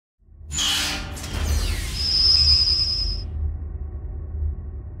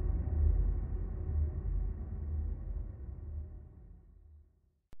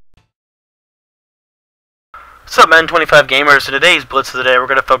What's up, men? 25 gamers. In today's Blitz of the day, we're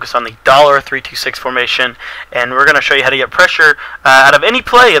going to focus on the $326 formation, and we're going to show you how to get pressure out of any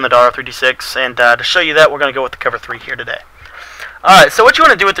play in the $326. And to show you that, we're going to go with the cover 3 here today. Alright, so what you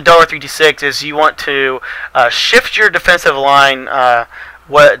want to do with the $326 is you want to shift your defensive line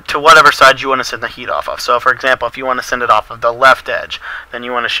to whatever side you want to send the heat off of. So, for example, if you want to send it off of the left edge, then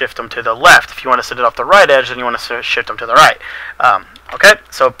you want to shift them to the left. If you want to send it off the right edge, then you want to shift them to the right. Okay,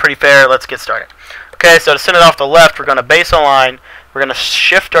 so pretty fair. Let's get started. Okay, so to send it off the left, we're going to base a line. We're going to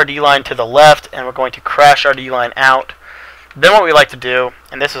shift our D-line to the left, and we're going to crash our D-line out. Then what we like to do,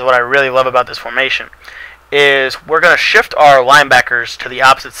 and this is what I really love about this formation, is we're going to shift our linebackers to the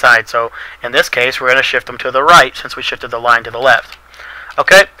opposite side. So in this case, we're going to shift them to the right since we shifted the line to the left.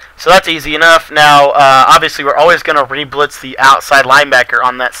 Okay, so that's easy enough. Now, obviously, we're always going to re-blitz the outside linebacker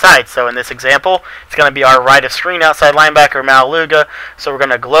on that side. So in this example, it's going to be our right of screen outside linebacker, Malaluga. So we're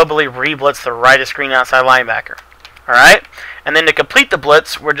going to globally re-blitz the right of screen outside linebacker. All right, and then to complete the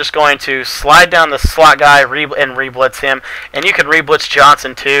blitz, we're just going to slide down the slot guy and re-blitz him. And you can re-blitz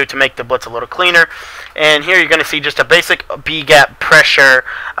Johnson too to make the blitz a little cleaner. And here you're going to see just a basic B-gap pressure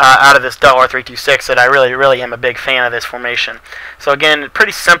out of this $326 that I really am a big fan of this formation. So again,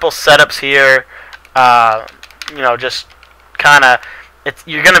 pretty simple setups here. You know, just kind of,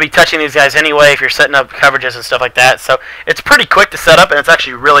 you're going to be touching these guys anyway if you're setting up coverages and stuff like that. So it's pretty quick to set up, and it's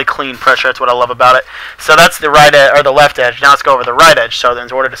actually really clean pressure. That's what I love about it. So that's the right edge, or the left edge. Now let's go over the right edge. So then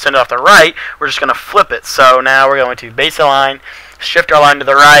in order to send it off the right, we're just going to flip it. So now we're going to base a line, shift our line to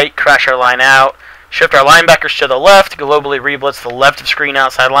the right, crash our line out, shift our linebackers to the left, globally re-blitz the left of screen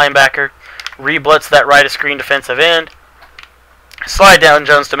outside linebacker, re-blitz that right of screen defensive end, slide down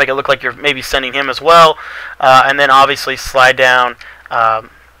Jones to make it look like you're maybe sending him as well, and then obviously slide down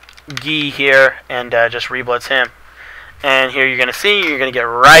Gee here and just re-blitz him. And here you're going to see, you're going to get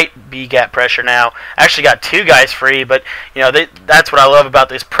right B-gap pressure now. I actually got 2 guys free, but you know that's what I love about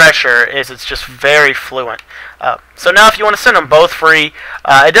this pressure is it's just very fluent. So now if you want to send them both free,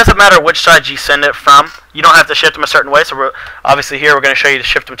 it doesn't matter which side you send it from. You don't have to shift them a certain way. So obviously here we're going to show you to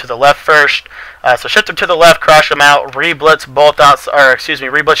shift them to the left first. So shift them to the left, crash them out, re-blitz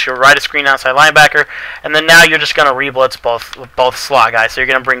re-blitz your right of screen outside linebacker, and then now you're just going to re-blitz both slot guys. So you're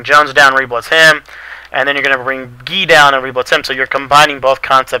going to bring Jones down, re-blitz him. And then you're going to bring Gee down and re-blitz him, so you're combining both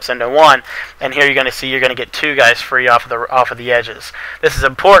concepts into one. And here you're going to see you're going to get 2 guys free off of the edges. This is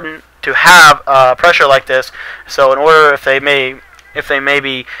important to have pressure like this. So in order, if they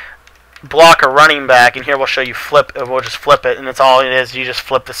maybe block a running back, and here we'll show you flip. We'll just flip it, and that's all it is. You just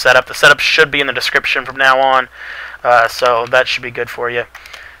flip the setup. The setup should be in the description from now on, so that should be good for you.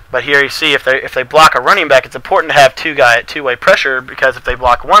 But here you see if they block a running back, it's important to have two-way pressure, because if they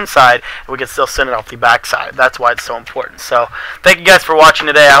block one side, we can still send it off the back side. That's why it's so important. So thank you guys for watching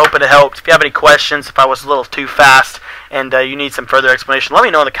today. I hope it helped. If you have any questions, if I was a little too fast and you need some further explanation, let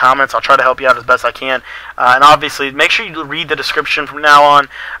me know in the comments. I'll try to help you out as best I can. And obviously, make sure you read the description from now on.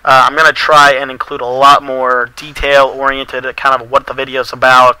 I'm going to try and include a lot more detail-oriented, kind of what the video is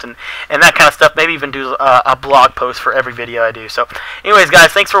about and that kind of stuff. Maybe even do a blog post for every video I do. So anyways,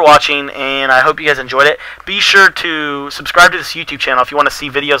 guys, thanks for watching, and I hope you guys enjoyed it. Be sure to subscribe to this YouTube channel if you want to see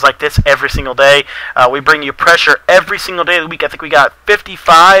videos like this every single day. We bring you pressure every single day of the week. I think we got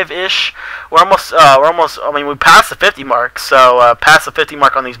 55-ish. We're almost, I mean, we passed the 50 mark, so past the 50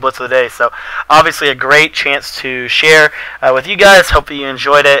 mark on these Blitz of the day. So obviously a great chance to share with you guys. Hope that you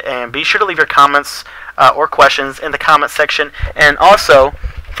enjoyed it, and be sure to leave your comments or questions in the comment section. And also,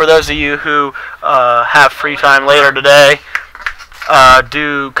 for those of you who have free time later today,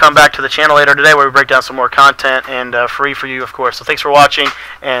 do come back to the channel later today where we break down some more content, and free for you, of course. So thanks for watching,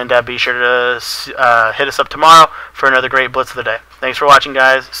 and be sure to hit us up tomorrow for another great Blitz of the day. Thanks for watching,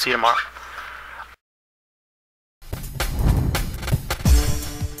 guys. See you tomorrow.